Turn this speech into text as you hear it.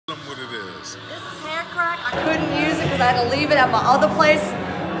crack. I couldn't use it because I had to leave it at my other place.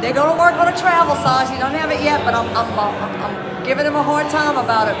 They're going to work on a travel size. He don't have it yet, but I'm giving him a hard time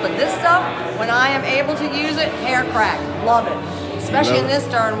about it. But this stuff, when I am able to use it, hair crack. Love it. Especially in this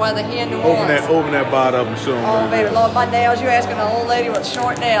darn weather here in New Orleans. Open that bot up and show them. Oh, baby, Lord, my nails. You're asking an old lady with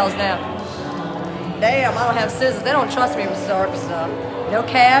short nails now. Damn, I don't have scissors. They don't trust me with sharp stuff. No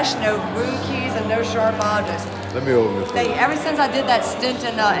cash, no room keys, and no sharp objects. Let me open this. Ever since I did that stint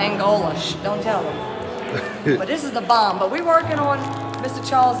in Angola, don't tell them. But this is the bomb. But we're working on Mr.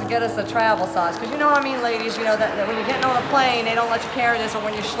 Charles to get us a travel size. Because you know what I mean, ladies, you know that when you're getting on a plane, they don't let you carry this, or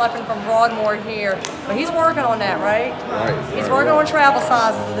when you're schlepping from Broadmoor here. But he's working on that, right? Right. He's working on travel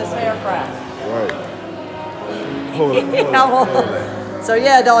sizes of this hair crack. Right. Hold on. So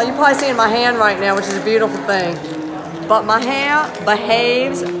yeah, darling, you're probably seeing my hand right now, which is a beautiful thing. But my hair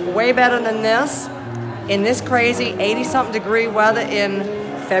behaves way better than this in this crazy 80-something degree weather in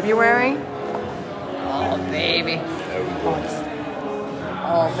February. Oh, baby.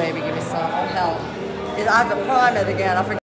 Oh, baby, give me some. Oh, hell. I have to prime it again. I forgot.